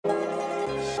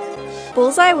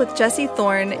Bullseye with Jesse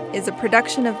Thorne is a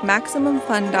production of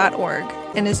MaximumFun.org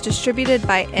and is distributed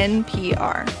by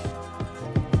NPR.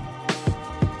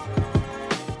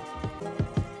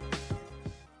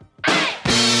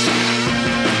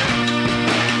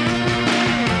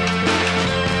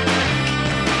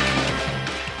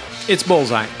 It's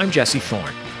Bullseye. I'm Jesse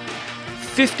Thorne.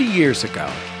 50 years ago,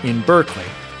 in Berkeley,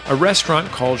 a restaurant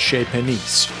called Chez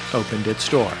Panisse opened its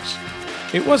doors.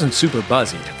 It wasn't super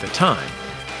buzzy at the time.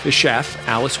 The chef,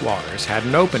 Alice Waters,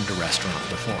 hadn't opened a restaurant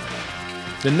before.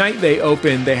 The night they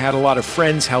opened, they had a lot of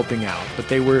friends helping out, but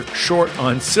they were short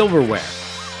on silverware.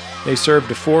 They served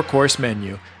a 4-course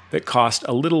menu that cost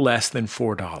a little less than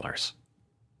 $4.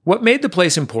 What made the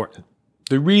place important,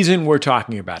 the reason we're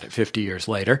talking about it 50 years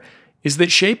later, is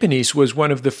that Chez Panisse was one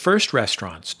of the first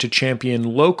restaurants to champion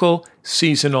local,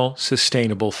 seasonal,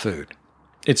 sustainable food.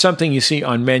 It's something you see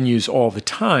on menus all the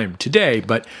time today,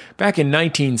 but back in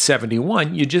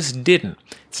 1971, you just didn't.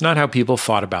 It's not how people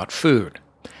thought about food.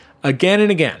 Again and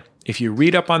again, if you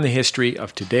read up on the history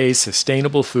of today's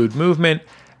sustainable food movement,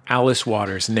 Alice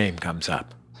Waters' name comes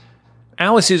up.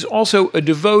 Alice is also a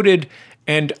devoted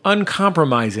and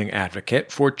uncompromising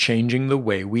advocate for changing the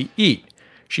way we eat.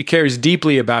 She cares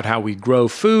deeply about how we grow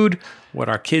food, what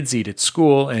our kids eat at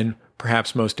school, and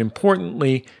perhaps most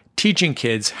importantly, teaching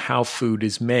kids how food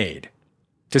is made.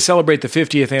 To celebrate the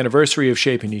 50th anniversary of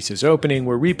Chez Panisse's opening,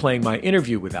 we're replaying my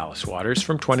interview with Alice Waters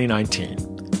from 2019.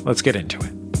 Let's get into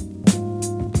it.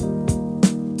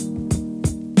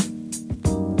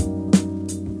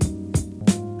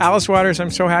 Alice Waters,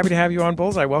 I'm so happy to have you on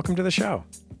Bullseye. Welcome to the show.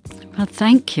 Well,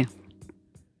 thank you.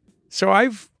 So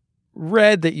I've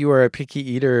read that you were a picky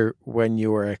eater when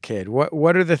you were a kid.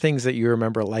 What are the things that you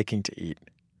remember liking to eat?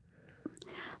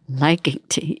 Liking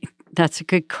to eat? That's a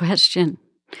good question.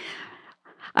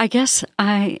 I guess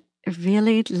I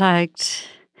really liked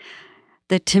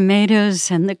the tomatoes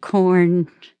and the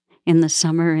corn in the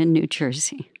summer in New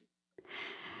Jersey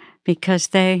because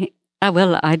I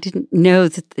didn't know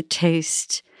that the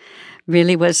taste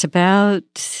really was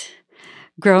about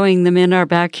growing them in our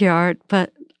backyard,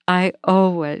 but I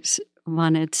always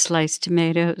wanted sliced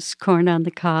tomatoes, corn on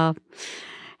the cob,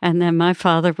 and then my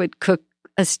father would cook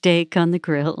a steak on the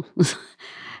grill.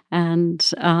 And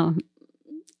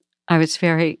I was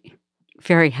very,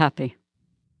 very happy.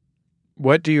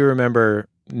 What do you remember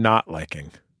not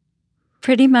liking?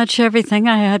 Pretty much everything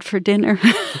I had for dinner.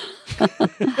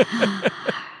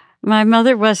 My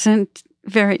mother wasn't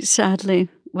a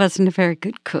very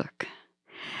good cook.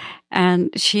 And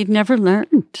she'd never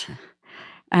learned.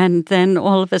 And then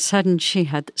all of a sudden she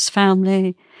had this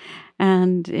family,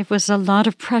 and it was a lot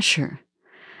of pressure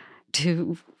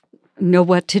to know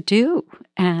what to do.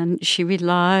 And she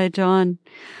relied on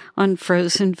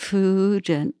frozen food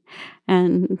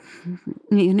and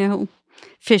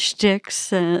fish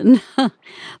sticks and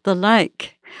the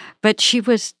like. But she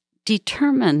was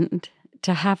determined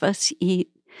to have us eat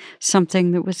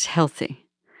something that was healthy.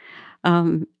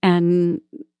 And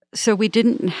so we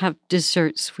didn't have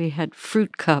desserts. We had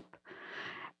fruit cup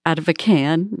out of a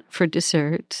can for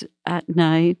dessert at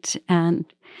night.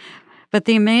 But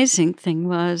the amazing thing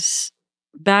was,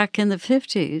 back in the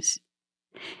 50s,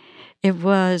 it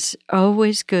was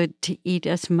always good to eat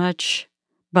as much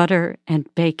butter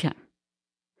and bacon.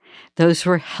 Those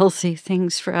were healthy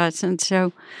things for us. And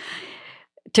so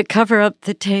to cover up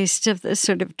the taste of the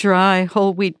sort of dry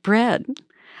whole wheat bread,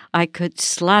 I could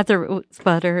slather it with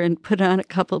butter and put on a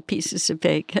couple pieces of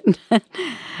bacon.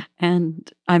 And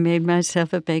I made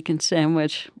myself a bacon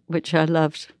sandwich, which I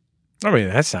loved. I mean,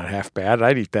 that's not half bad.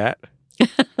 I'd eat that.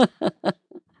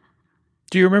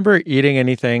 Do you remember eating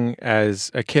anything as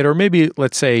a kid, or maybe,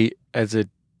 let's say, as a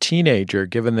teenager,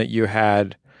 given that you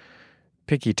had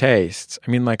picky tastes?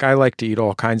 I mean, like, I like to eat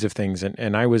all kinds of things,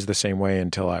 and I was the same way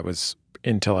until I was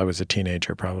a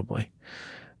teenager, probably.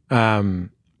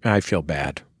 I feel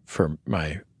bad for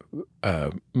my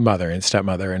mother and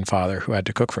stepmother and father who had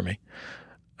to cook for me.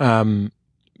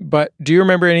 But do you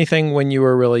remember anything when you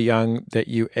were really young that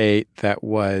you ate that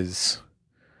was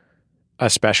a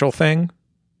special thing?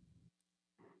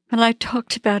 Well, I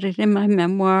talked about it in my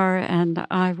memoir, and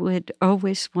I would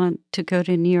always want to go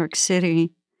to New York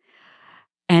City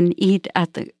and eat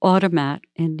at the Automat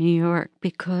in New York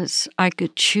because I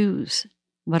could choose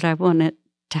what I wanted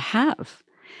to have.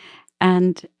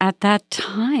 And at that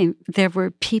time, there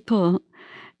were people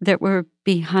that were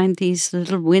behind these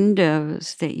little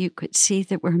windows that you could see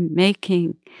that were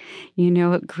making,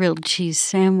 a grilled cheese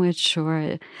sandwich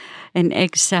or an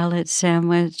egg salad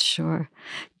sandwich or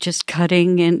just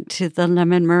cutting into the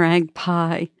lemon meringue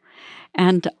pie.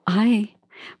 And I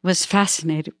was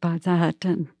fascinated by that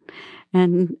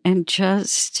and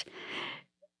just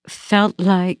felt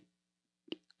like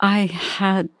I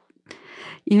had,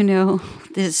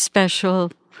 this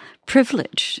special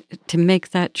privilege to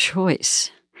make that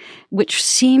choice, which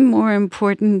seemed more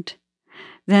important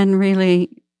than really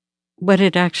what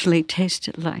it actually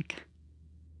tasted like.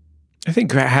 I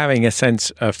think having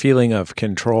a feeling of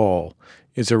control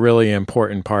is a really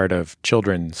important part of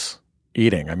children's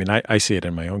eating. I mean, I see it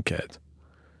in my own kids.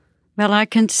 Well, I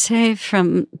can say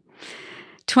from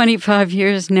 25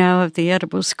 years now of the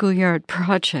Edible Schoolyard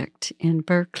Project in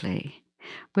Berkeley,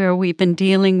 where we've been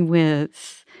dealing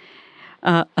with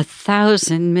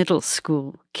 1,000 middle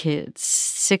school kids,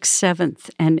 6th, 7th,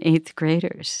 and 8th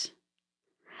graders,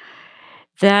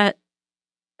 that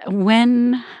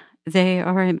when they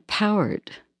are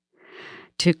empowered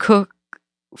to cook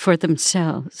for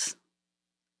themselves,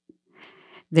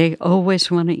 they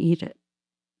always want to eat it.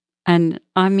 And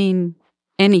I mean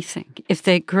anything. If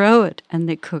they grow it and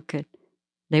they cook it,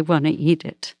 they want to eat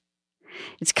it.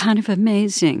 It's kind of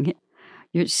amazing.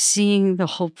 You're seeing the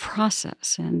whole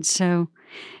process. And so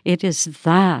it is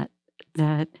that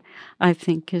I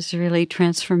think is really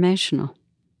transformational.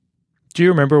 Do you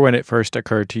remember when it first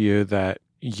occurred to you that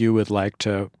you would like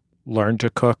to learn to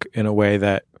cook in a way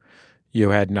that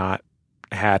you had not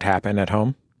had happen at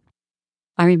home?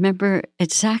 I remember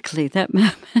exactly that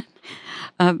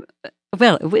moment.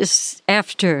 Well, it was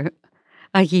after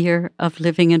a year of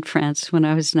living in France when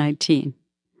I was 19.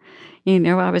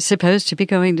 I was supposed to be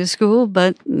going to school,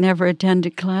 but never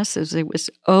attended classes. It was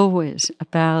always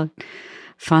about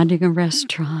finding a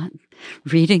restaurant,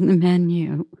 reading the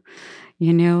menu,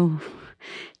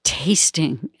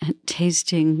 tasting,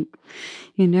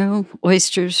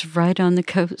 oysters right on the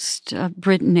coast of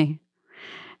Brittany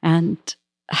and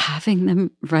having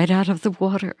them right out of the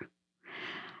water.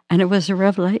 And it was a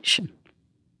revelation.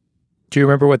 Do you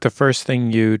remember what the first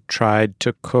thing you tried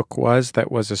to cook was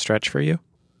that was a stretch for you?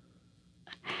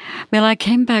 Well, I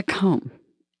came back home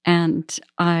and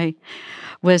I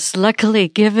was luckily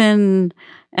given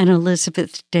an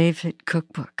Elizabeth David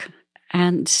cookbook.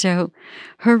 And so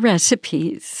her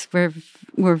recipes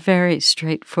were very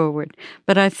straightforward.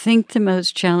 But I think the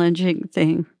most challenging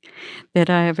thing that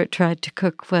I ever tried to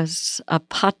cook was a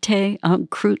pâté en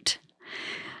croûte.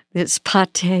 This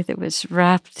pâté that was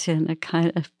wrapped in a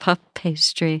kind of puff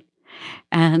pastry.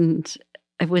 And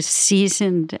it was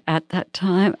seasoned at that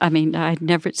time. I mean, I'd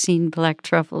never seen black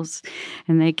truffles,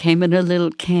 and they came in a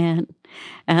little can.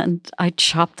 And I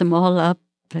chopped them all up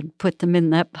and put them in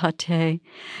that pâté.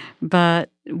 But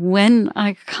when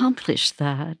I accomplished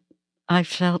that, I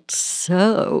felt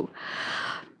so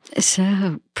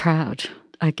proud.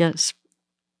 I guess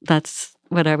that's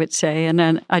what I would say. And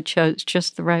then I chose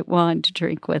just the right wine to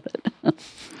drink with it.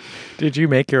 Did you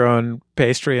make your own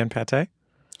pastry and pâté?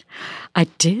 I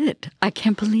did. I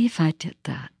can't believe I did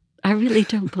that. I really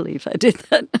don't believe I did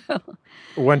that. No.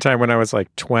 One time when I was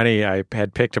like 20, I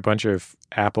had picked a bunch of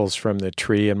apples from the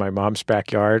tree in my mom's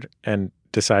backyard and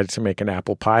decided to make an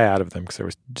apple pie out of them because there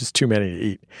was just too many to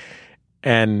eat.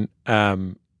 And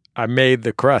I made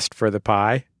the crust for the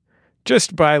pie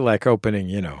just by like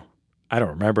opening, I don't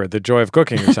remember, The Joy of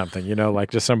Cooking or something,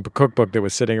 like just some cookbook that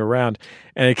was sitting around.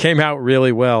 And it came out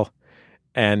really well.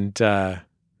 And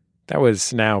that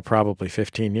was now probably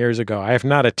 15 years ago. I have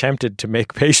not attempted to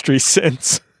make pastries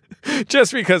since,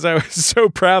 just because I was so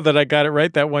proud that I got it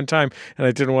right that one time, and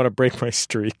I didn't want to break my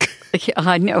streak. Yeah,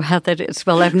 I know how that is.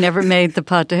 Well, I've never made the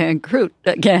pâté en croûte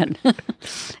again,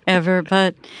 ever.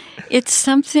 But it's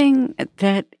something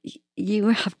that you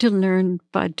have to learn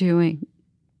by doing.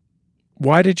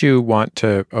 Why did you want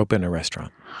to open a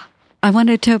restaurant? I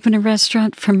wanted to open a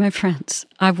restaurant for my friends.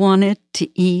 I wanted to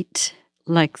eat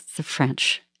like the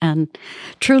French. And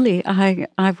truly, I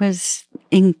was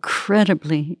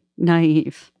incredibly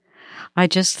naive. I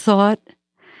just thought,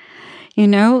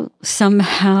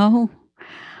 somehow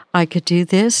I could do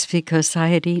this because I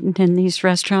had eaten in these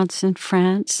restaurants in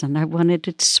France and I wanted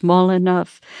it small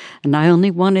enough. And I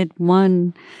only wanted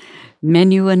one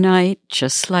menu a night,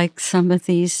 just like some of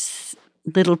these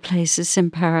little places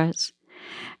in Paris.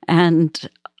 And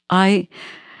I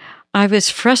was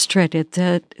frustrated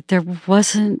that there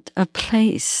wasn't a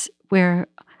place where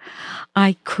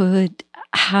I could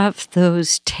have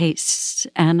those tastes.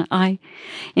 And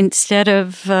instead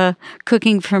of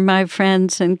cooking for my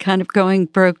friends and kind of going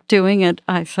broke doing it,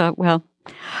 I thought, well,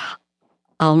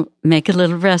 I'll make a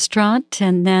little restaurant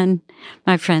and then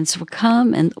my friends will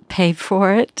come and pay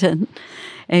for it and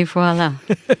voila.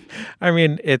 I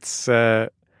mean, it's a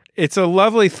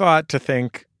lovely thought to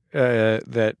think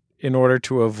that in order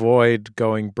to avoid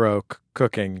going broke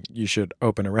cooking, you should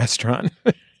open a restaurant,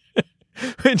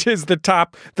 which is the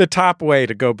top way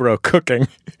to go broke cooking.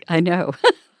 I know.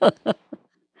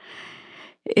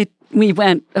 We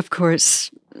went, of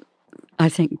course, I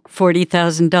think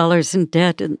 $40,000 in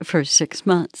debt in the first 6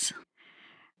 months.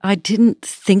 I didn't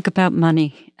think about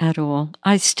money at all.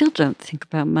 I still don't think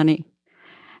about money.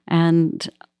 And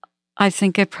I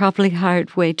think I probably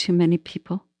hired way too many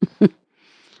people.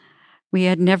 We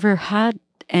had never had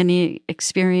any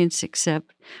experience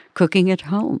except cooking at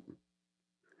home.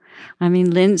 I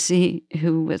mean, Lindsay,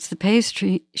 who was the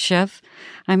pastry chef,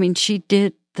 she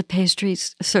did the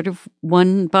pastries sort of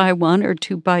 1 by 1 or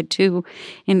 2 by 2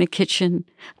 in a kitchen,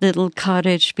 little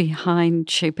cottage behind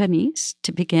Chez Panisse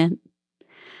to begin.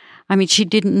 She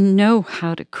didn't know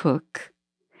how to cook,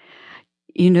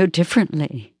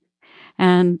 differently.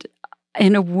 And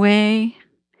in a way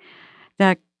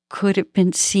that could have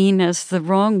been seen as the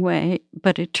wrong way,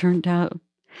 but it turned out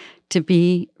to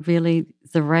be really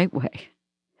the right way.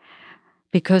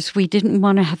 Because we didn't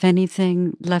want to have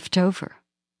anything left over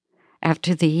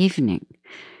after the evening.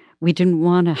 We didn't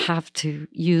want to have to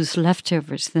use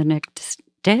leftovers the next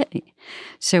day.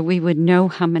 So we would know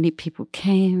how many people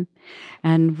came,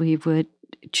 and we would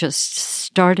just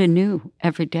start anew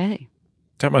every day.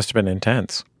 That must have been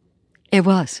intense. It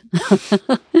was.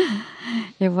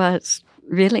 It was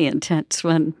really intense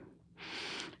when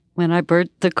I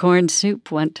burnt the corn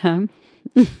soup one time.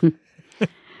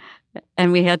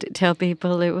 And we had to tell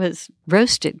people it was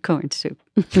roasted corn soup.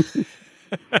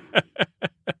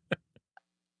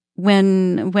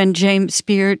 When James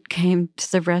Beard came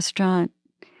to the restaurant,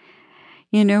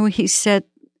 he said,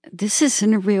 "This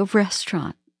isn't a real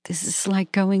restaurant. This is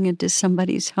like going into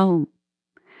somebody's home.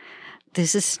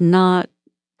 This is not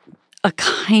a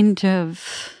kind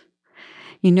of,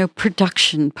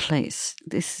 production place.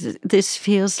 This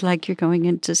feels like you're going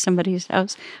into somebody's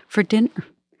house for dinner."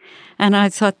 And I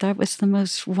thought that was the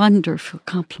most wonderful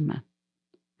compliment,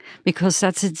 because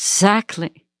that's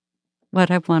exactly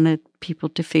what I wanted people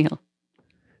to feel.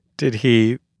 Did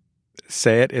he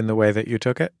say it in the way that you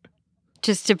took it?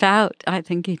 Just about. I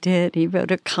think he did. He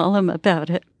wrote a column about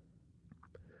it.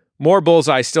 More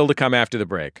Bullseye still to come after the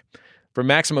break. From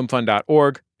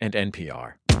MaximumFun.org and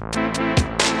NPR.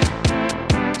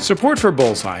 Support for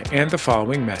Bullseye and the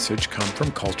following message come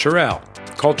from Culturelle.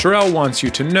 Culturelle wants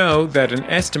you to know that an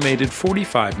estimated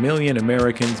 45 million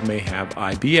Americans may have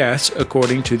IBS,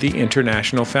 according to the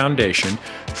International Foundation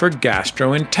for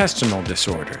Gastrointestinal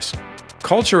Disorders.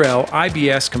 Culturelle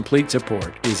IBS Complete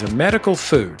Support is a medical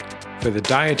food for the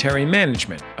dietary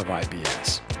management of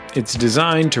IBS. It's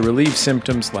designed to relieve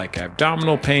symptoms like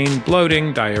abdominal pain,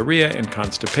 bloating, diarrhea, and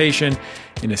constipation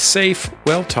in a safe,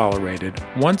 well-tolerated,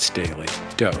 once-daily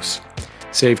dose.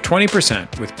 Save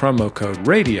 20% with promo code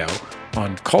RADIO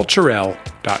on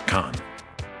Culturelle.com.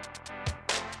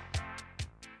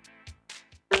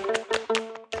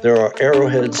 There are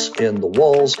arrowheads in the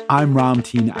walls. I'm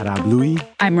Ramteen Arablouei.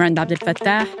 I'm Rand Abdel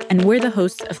Fattah, and we're the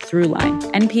hosts of Throughline,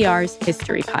 NPR's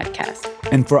history podcast.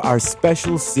 And for our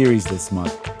special series this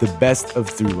month, The Best of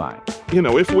Throughline.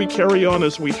 If we carry on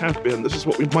as we have been, this is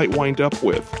what we might wind up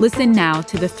with. Listen now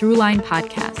to the Throughline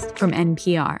podcast from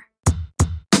NPR.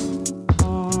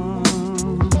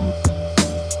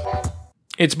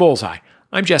 It's Bullseye.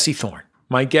 I'm Jesse Thorne.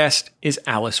 My guest is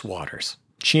Alice Waters.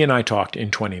 She and I talked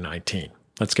in 2019.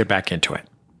 Let's get back into it.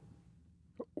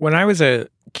 When I was a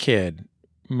kid,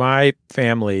 my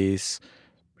family's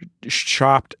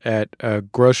shopped at a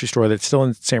grocery store that's still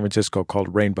in San Francisco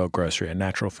called Rainbow Grocery, a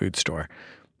natural food store.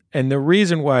 And the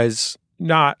reason was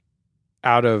not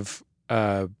out of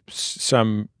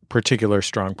some particular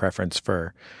strong preference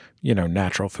for,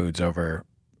 natural foods over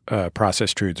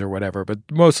processed foods or whatever, but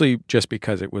mostly just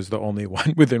because it was the only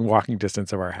one within walking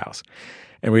distance of our house.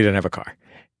 And we didn't have a car.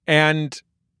 And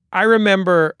I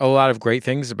remember a lot of great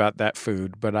things about that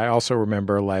food, but I also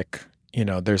remember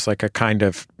there's like a kind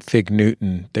of Fig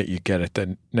Newton that you get at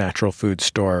the natural food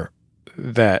store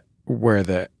where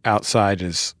the outside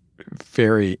is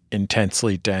very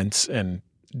intensely dense and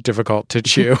difficult to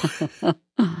chew.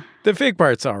 The fig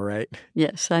part's all right.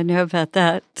 Yes, I know about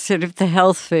that. Sort of the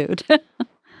health food.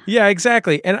 Yeah,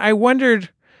 exactly. And I wonder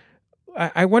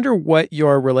what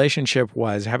your relationship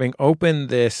was, having opened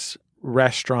this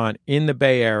restaurant in the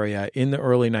Bay Area in the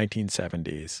early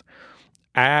 1970s,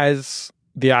 as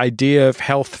the idea of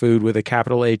health food with a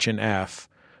capital H and F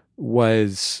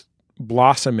was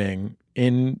blossoming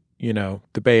in,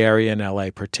 the Bay Area and LA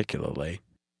particularly.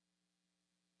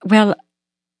 Well,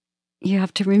 you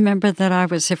have to remember that I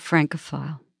was a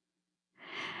Francophile.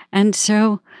 And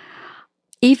so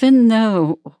even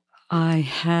though I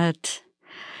had,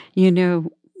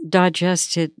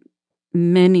 digested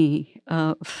many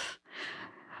of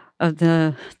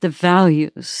the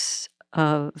values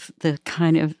of the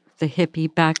kind of the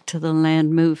hippie Back to the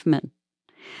Land movement.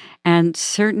 And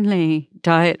certainly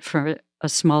Diet for a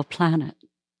Small Planet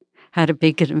had a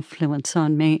big influence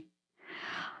on me.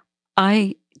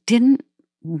 I didn't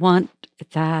want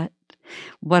that,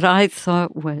 what I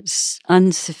thought was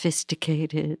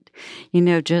unsophisticated,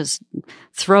 just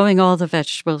throwing all the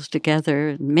vegetables together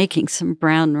and making some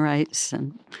brown rice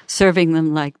and serving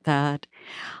them like that.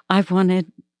 I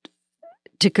wanted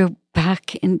to go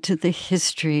back into the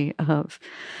history of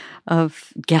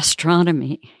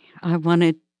gastronomy. I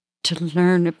wanted to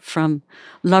learn from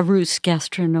Larousse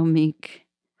Gastronomique.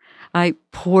 I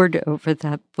pored over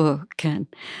that book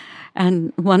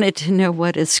and wanted to know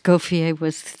what Escoffier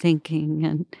was thinking.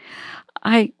 And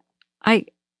I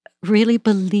really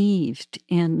believed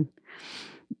in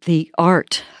the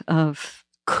art of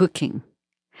cooking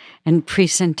and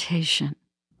presentation.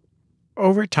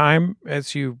 Over time,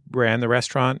 as you ran the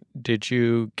restaurant, did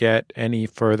you get any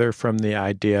further from the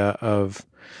idea of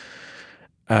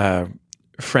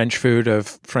French food,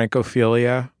 of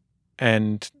Francophilia,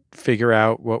 and figure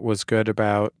out what was good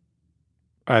about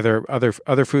either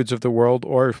other foods of the world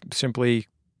or simply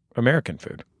American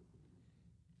food?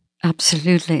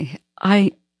 Absolutely.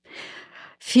 I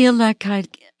feel like I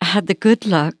had the good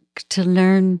luck to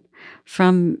learn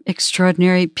from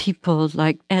extraordinary people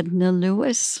like Edna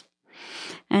Lewis,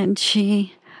 and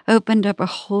she opened up a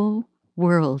whole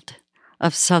world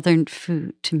of Southern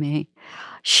food to me.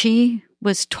 She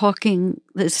was talking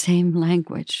the same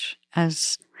language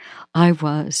as I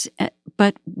was,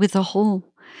 but with a whole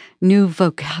new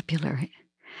vocabulary.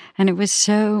 And it was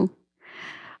so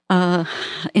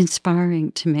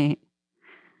inspiring to me.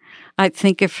 I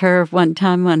think of her one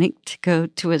time wanting to go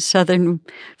to a Southern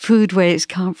Foodways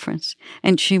conference,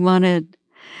 and she wanted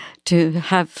to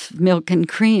have milk and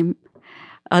cream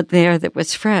there that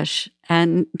was fresh.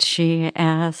 And she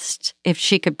asked if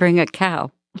she could bring a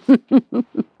cow.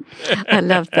 I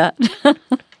love that.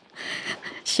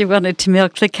 She wanted to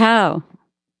milk the cow.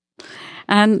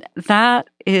 And that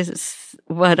is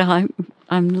what I'm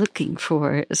looking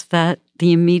for, is that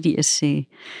the immediacy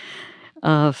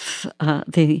of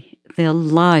the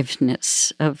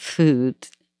aliveness of food.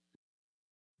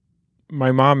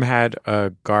 My mom had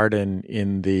a garden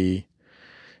in the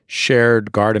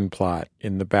shared garden plot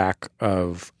in the back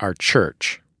of our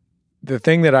church. The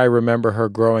thing that I remember her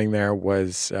growing there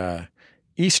was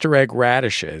Easter egg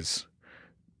radishes,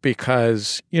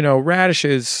 because,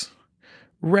 radishes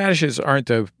aren't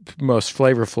the most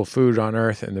flavorful food on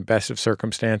earth in the best of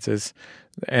circumstances.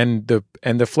 And the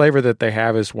flavor that they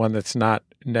have is one that's not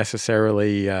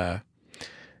necessarily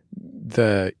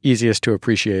the easiest to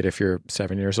appreciate if you're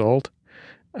 7 years old.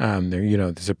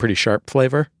 There's a pretty sharp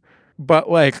flavor. But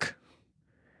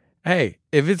hey,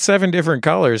 if it's 7 different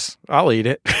colors, I'll eat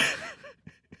it.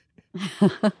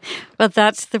 Well,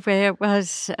 that's the way it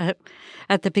was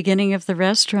at the beginning of the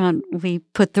restaurant. We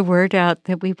put the word out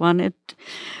that we wanted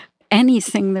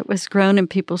anything that was grown in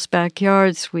people's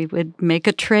backyards. We would make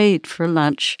a trade for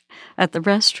lunch at the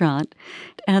restaurant.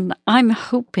 And I'm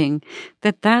hoping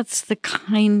that that's the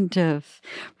kind of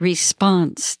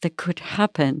response that could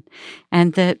happen,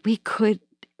 and that we could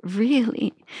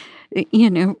really,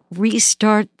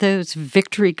 restart those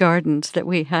victory gardens that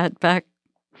we had back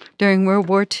during World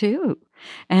War II,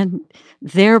 and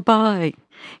thereby,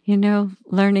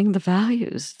 learning the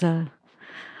values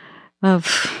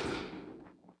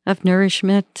of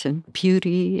nourishment and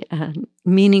beauty and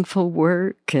meaningful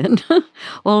work and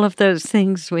all of those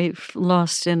things we've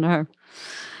lost in our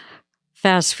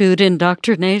fast food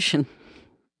indoctrination.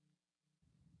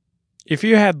 If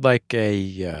you had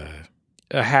a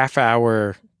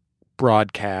half-hour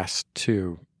broadcast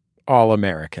to all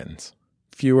Americans,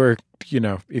 if you were,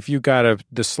 if you got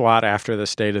the slot after the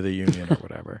State of the Union or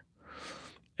whatever,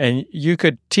 and you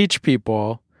could teach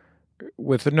people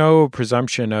with no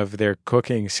presumption of their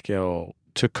cooking skill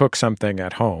to cook something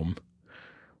at home,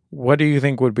 what do you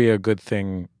think would be a good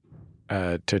thing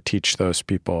to teach those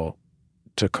people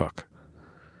to cook?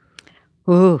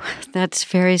 Ooh, that's a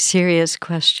very serious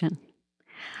question.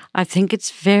 I think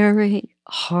it's very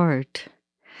hard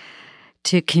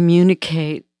to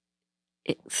communicate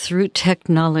through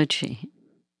technology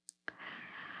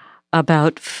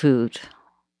about food,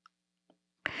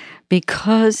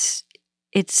 because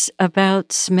it's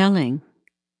about smelling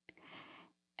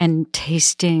and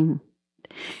tasting.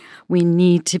 We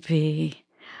need to be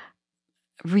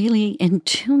really in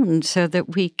tune so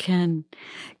that we can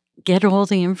get all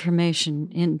the information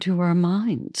into our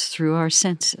minds through our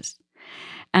senses.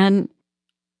 And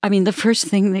the first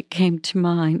thing that came to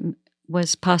mind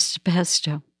was pasta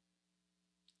pesto,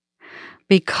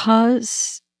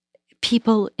 because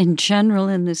people in general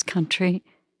in this country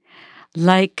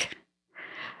like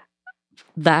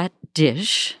that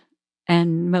dish,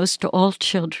 and most all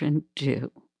children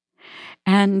do.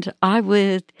 And I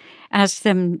would ask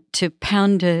them to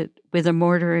pound it with a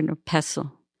mortar and a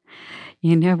pestle,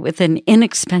 with an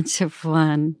inexpensive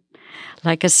one,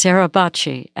 like a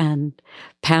sriracha, and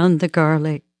pound the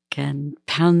garlic and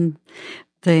pound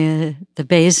the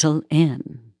basil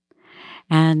in.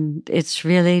 And it's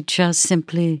really just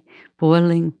simply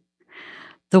boiling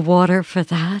the water for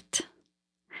that.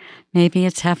 Maybe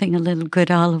it's having a little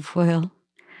good olive oil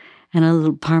and a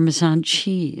little Parmesan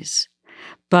cheese.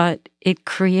 But it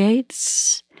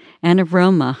creates an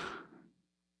aroma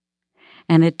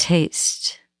and a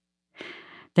taste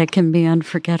that can be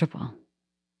unforgettable.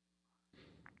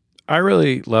 I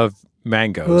really love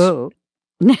mangoes. Whoa.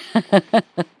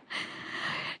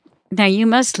 Now, you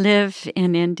must live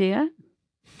in India,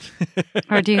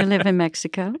 or do you live in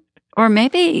Mexico? Or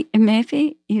maybe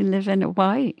you live in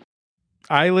Hawaii.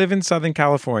 I live in Southern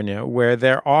California, where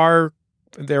there are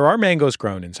mangoes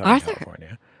grown in Southern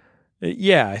California.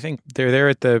 Yeah, I think they're there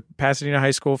at the Pasadena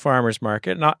High School Farmers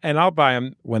Market, and I'll buy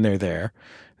them when they're there.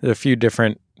 There's a few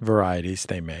different varieties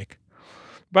they make.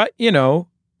 But,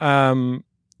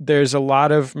 there's a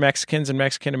lot of Mexicans and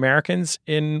Mexican Americans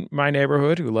in my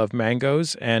neighborhood who love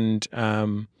mangoes, and,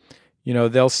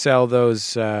 they'll sell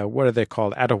those, what are they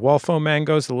called? Atahualpa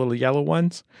mangoes, the little yellow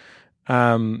ones,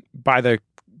 by the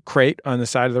crate on the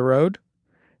side of the road.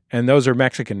 And those are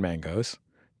Mexican mangoes.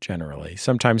 Generally,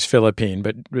 sometimes Philippine,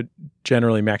 but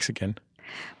generally Mexican.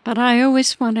 But I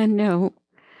always want to know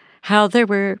how they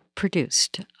were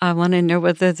produced. I want to know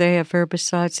whether they have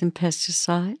herbicides and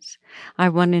pesticides. I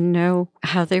want to know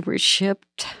how they were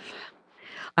shipped.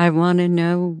 I want to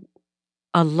know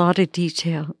a lot of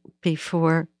detail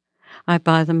before I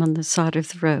buy them on the side of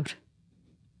the road.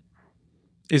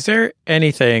 Is there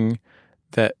anything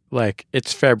that, like,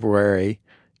 it's February,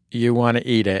 you want to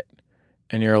eat it,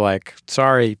 and you're like,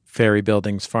 sorry, Ferry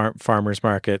Buildings Farmers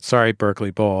Market, sorry,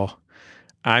 Berkeley Bowl,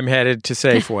 I'm headed to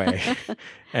Safeway,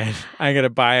 and I'm going to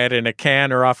buy it in a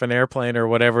can or off an airplane or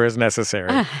whatever is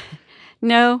necessary?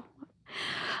 No,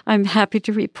 I'm happy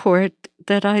to report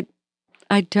that I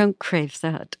don't crave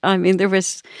that. I mean, there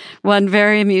was one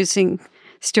very amusing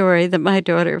story that my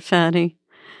daughter, Fanny,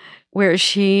 where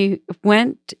she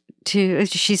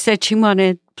said she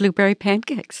wanted blueberry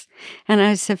pancakes. And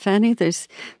I said, Fanny, there's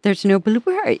no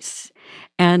blueberries.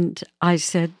 And I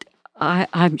said,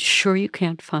 I'm sure you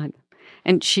can't find them.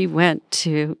 And she went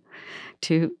to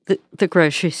the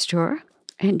grocery store,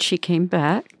 and she came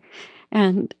back,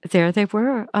 and there they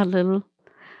were, a little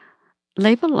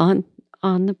label on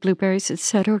the blueberries that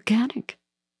said organic.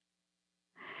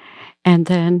 And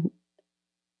then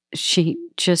she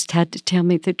just had to tell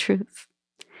me the truth.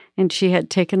 And she had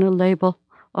taken a label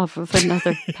off of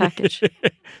another package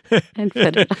and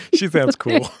put it on. She sounds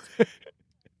cool.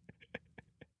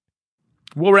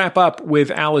 We'll wrap up with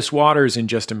Alice Waters in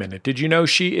just a minute. Did you know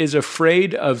she is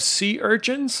afraid of sea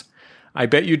urchins? I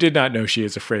bet you did not know she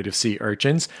is afraid of sea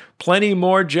urchins. Plenty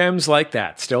more gems like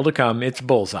that still to come. It's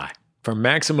Bullseye from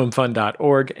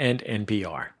MaximumFun.org and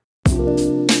NPR.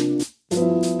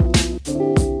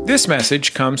 This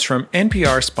message comes from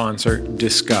NPR sponsor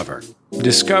Discover.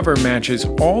 Discover matches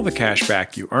all the cash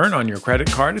back you earn on your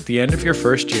credit card at the end of your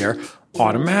first year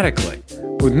automatically,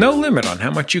 with no limit on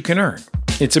how much you can earn.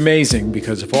 It's amazing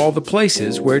because of all the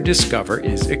places where Discover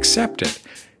is accepted.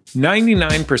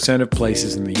 99% of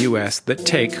places in the U.S. that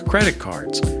take credit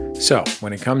cards. So,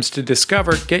 when it comes to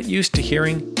Discover, get used to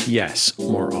hearing yes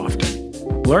more often.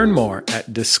 Learn more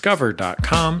at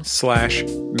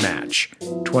discover.com/match.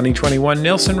 2021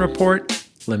 Nielsen Report.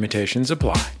 Limitations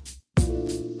apply.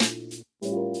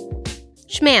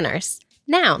 Schmanners.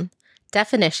 Noun.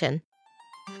 Definition.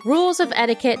 Rules of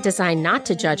etiquette designed not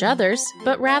to judge others,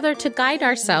 but rather to guide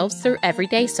ourselves through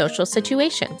everyday social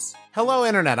situations. Hello,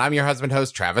 Internet. I'm your husband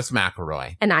host, Travis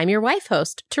McElroy. And I'm your wife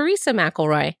host, Teresa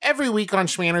McElroy. Every week on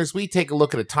Schmanners, we take a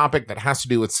look at a topic that has to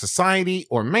do with society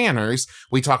or manners.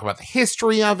 We talk about the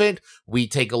history of it. We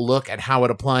take a look at how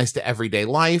it applies to everyday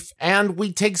life. And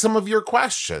we take some of your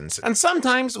questions. And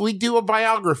sometimes we do a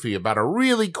biography about a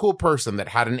really cool person that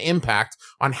had an impact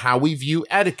on how we view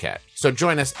etiquette. So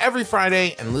join us every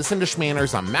Friday and listen to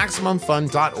Schmanners on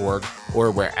MaximumFun.org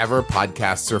or wherever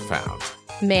podcasts are found.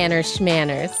 Manners,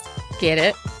 schmanners. Get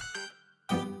it?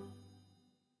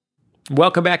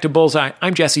 Welcome back to Bullseye.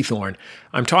 I'm Jesse Thorne.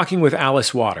 I'm talking with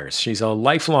Alice Waters. She's a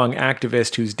lifelong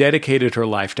activist who's dedicated her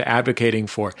life to advocating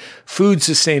for food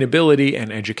sustainability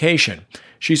and education.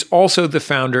 She's also the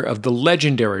founder of the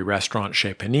legendary restaurant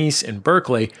Chez Panisse in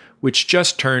Berkeley, which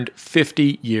just turned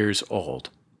 50 years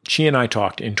old. She and I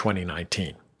talked in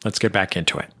 2019. Let's get back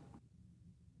into it.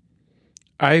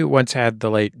 I once had the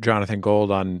late Jonathan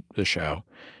Gold on the show,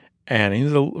 and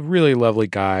he's a really lovely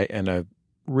guy and a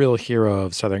real hero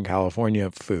of Southern California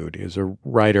food. He was a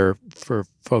writer, for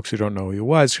folks who don't know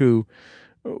who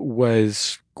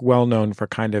was well known for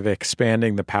kind of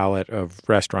expanding the palette of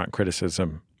restaurant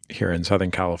criticism here in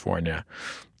Southern California.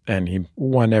 And he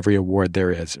won every award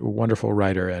there is. A wonderful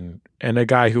writer and a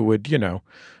guy who would,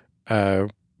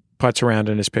 putz around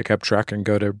in his pickup truck and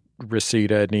go to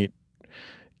Reseda and eat,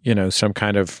 some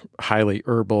kind of highly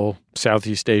herbal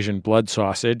Southeast Asian blood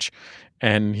sausage,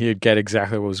 and he'd get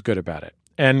exactly what was good about it.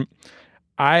 And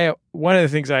one of the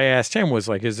things I asked him was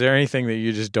like, is there anything that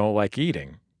you just don't like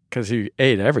eating? Because he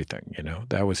ate everything,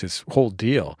 that was his whole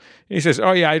deal. And he says,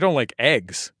 oh yeah, I don't like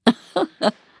eggs. I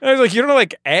was like, you don't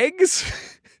like eggs?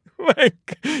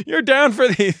 Like, you're down for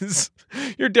these.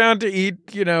 You're down to eat,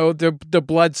 the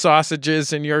blood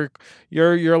sausages, and you're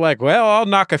like, well, I'll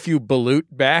knock a few balut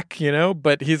back,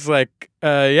 But he's like,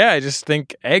 yeah, I just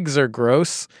think eggs are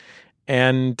gross,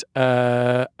 and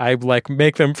I like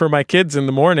make them for my kids in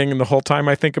the morning, and the whole time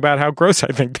I think about how gross I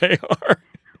think they are.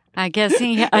 I guess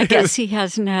he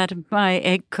hasn't had my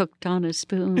egg cooked on a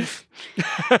spoon.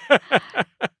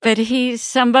 But he's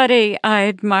somebody I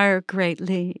admire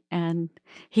greatly, and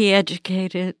he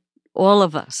educated all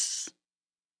of us.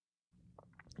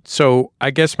 So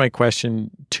I guess my question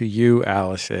to you,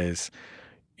 Alice, is,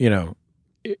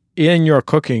 in your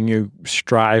cooking, you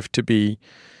strive to be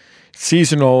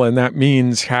seasonal, and that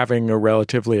means having a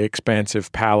relatively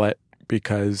expansive palate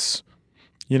because,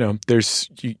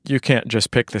 you can't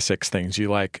just pick the 6 things you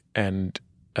like and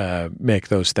make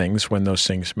those things when those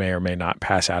things may or may not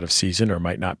pass out of season or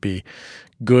might not be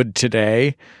good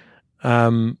today.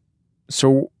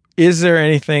 So is there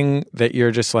anything that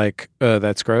you're just like,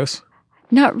 that's gross?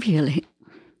 Not really.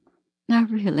 Not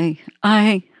really.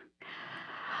 I'm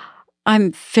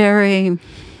very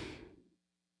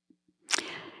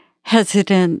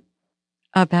hesitant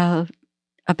about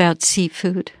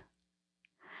seafood,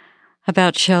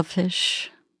 about shellfish.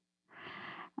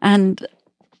 And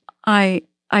I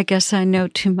guess I know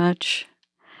too much.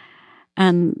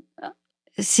 And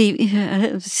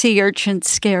sea urchins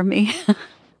scare me.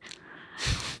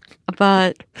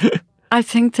 But I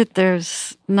think that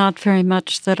there's not very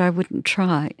much that I wouldn't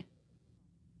try.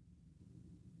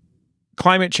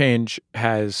 Climate change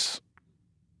has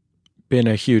been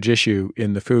a huge issue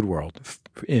in the food world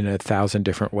in 1,000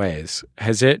 different ways.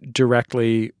 Has it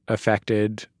directly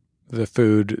affected the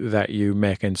food that you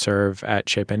make and serve at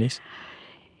Chez Panisse?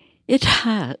 It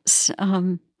has.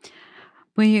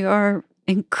 We are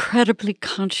incredibly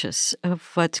conscious of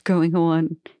what's going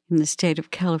on in the state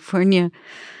of California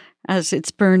as it's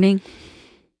burning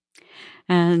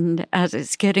and as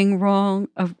it's getting warm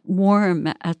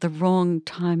at the wrong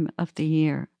time of the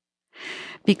year.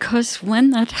 Because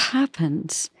when that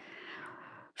happens,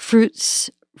 fruits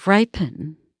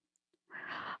ripen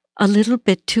a little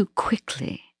bit too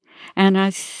quickly. And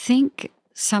I think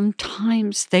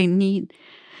sometimes they need,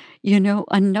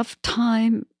 enough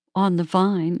time on the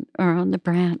vine or on the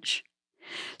branch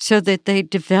so that they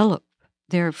develop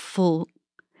their full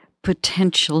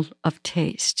potential of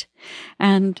taste.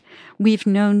 And we've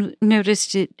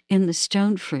noticed it in the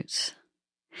stone fruits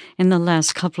in the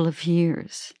last couple of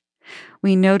years.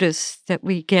 We notice that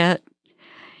we get,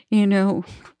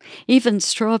 even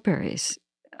strawberries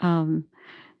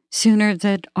sooner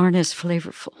that aren't as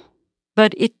flavorful.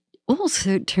 But it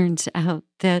also turns out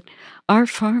that our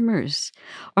farmers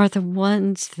are the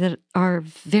ones that are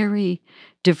very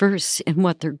diverse in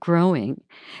what they're growing,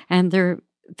 and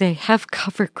they have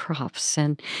cover crops,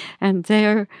 and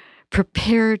they're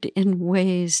prepared in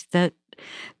ways that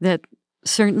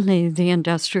certainly the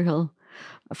industrial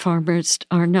farmers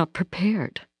are not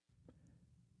prepared.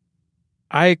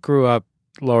 I grew up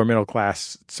lower middle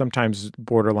class, sometimes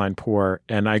borderline poor,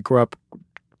 and I grew up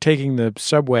taking the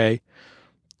subway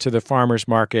to the farmers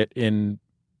market in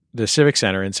the Civic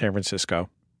Center in San Francisco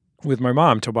with my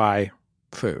mom to buy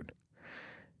food.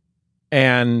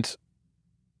 And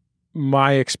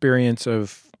my experience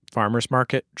of farmers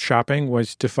market shopping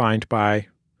was defined by,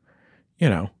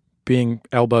 being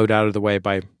elbowed out of the way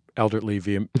by elderly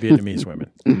Vietnamese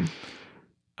women.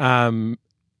 And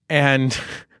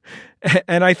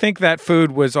I think that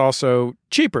food was also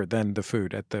cheaper than the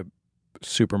food at the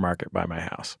supermarket by my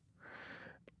house.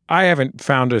 I haven't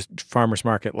found a farmer's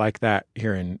market like that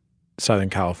here in Southern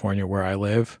California where I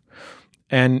live.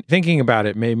 And thinking about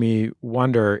it made me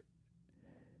wonder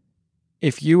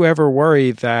if you ever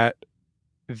worry that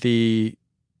the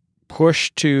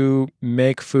push to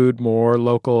make food more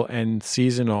local and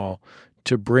seasonal,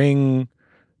 to bring,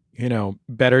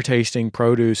 better tasting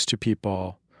produce to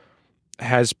people,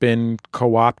 has been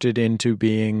co-opted into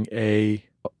being a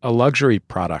luxury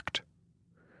product,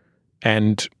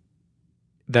 and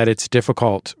that it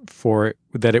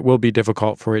will be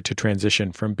difficult for it to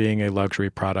transition from being a luxury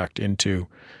product into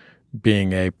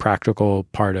being a practical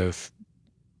part of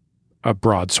a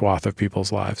broad swath of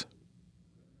people's lives.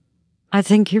 I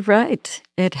think you're right.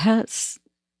 It has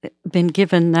been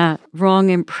given that wrong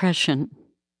impression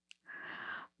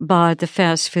by the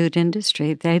fast food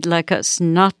industry. They'd like us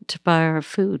not to buy our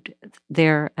food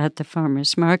there at the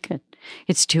farmer's market.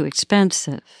 It's too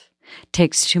expensive,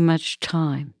 takes too much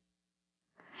time.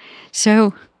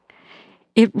 So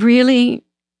it really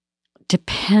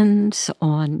depends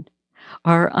on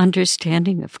our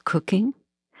understanding of cooking,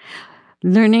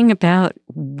 learning about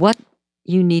what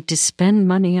you need to spend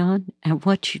money on and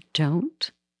what you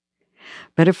don't.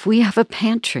 But if we have a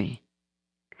pantry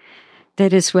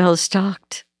that is well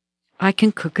stocked, I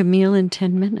can cook a meal in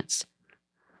 10 minutes.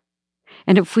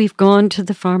 And if we've gone to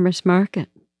the farmer's market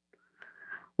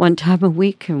one time a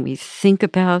week and we think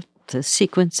about the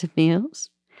sequence of meals,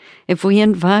 if we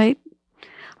invite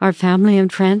our family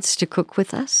and friends to cook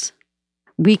with us,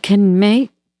 we can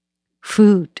make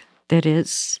food that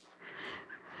is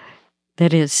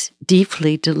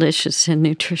deeply delicious and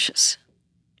nutritious.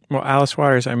 Well, Alice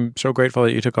Waters, I'm so grateful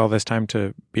that you took all this time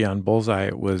to be on Bullseye.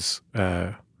 It was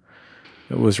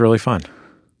really fun.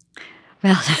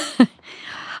 Well,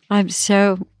 I'm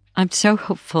so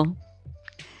hopeful,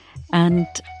 and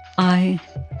I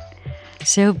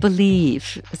so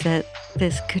believe that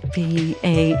this could be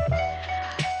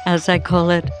as I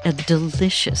call it, a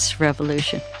delicious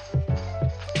revolution.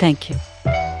 Thank you.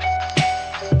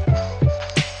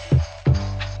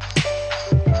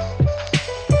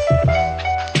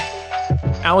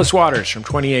 Alice Waters from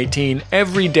 2018.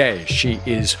 Every day she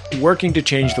is working to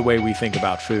change the way we think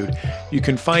about food. You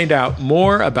can find out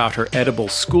more about her Edible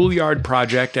Schoolyard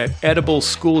project at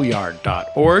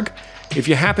edibleschoolyard.org. If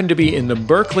you happen to be in the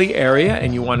Berkeley area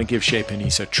and you want to give Chez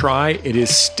Panisse a try, it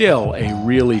is still a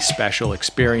really special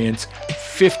experience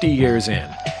 50 years in.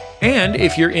 And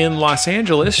if you're in Los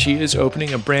Angeles, she is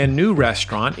opening a brand new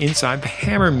restaurant inside the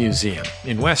Hammer Museum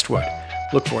in Westwood.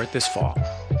 Look for it this fall.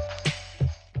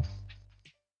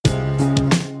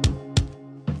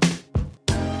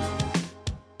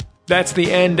 That's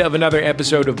the end of another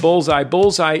episode of Bullseye.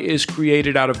 Bullseye is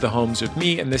created out of the homes of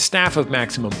me and the staff of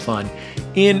Maximum Fun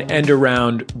in and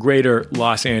around greater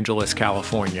Los Angeles,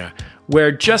 California,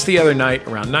 where just the other night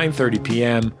around 9:30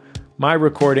 p.m., my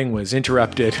recording was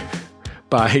interrupted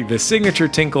by the signature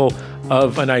tinkle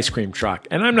of an ice cream truck.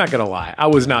 And I'm not going to lie, I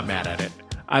was not mad at it.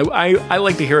 I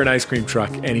like to hear an ice cream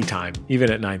truck anytime, even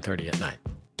at 9:30 at night.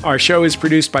 Our show is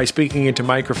produced by Speaking Into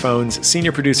Microphones,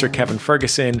 senior producer Kevin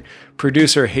Ferguson,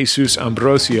 producer Jesus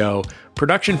Ambrosio.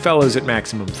 Production fellows at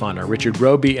Maximum Fun are Richard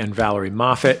Roby and Valerie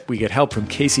Moffat. We get help from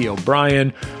Casey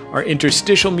O'Brien. Our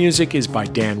interstitial music is by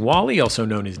Dan Wally, also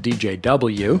known as DJ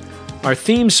W. Our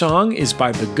theme song is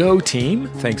by the Go Team.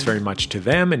 Thanks very much to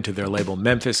them and to their label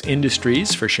Memphis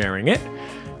Industries for sharing it.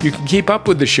 You can keep up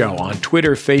with the show on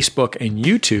Twitter, Facebook, and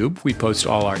YouTube. We post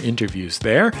all our interviews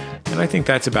there. And I think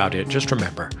that's about it. Just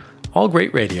remember, all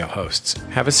great radio hosts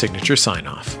have a signature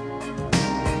sign-off.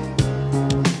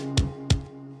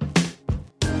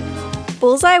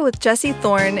 Bullseye with Jesse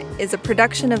Thorne is a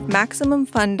production of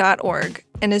MaximumFun.org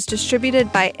and is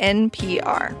distributed by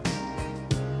NPR.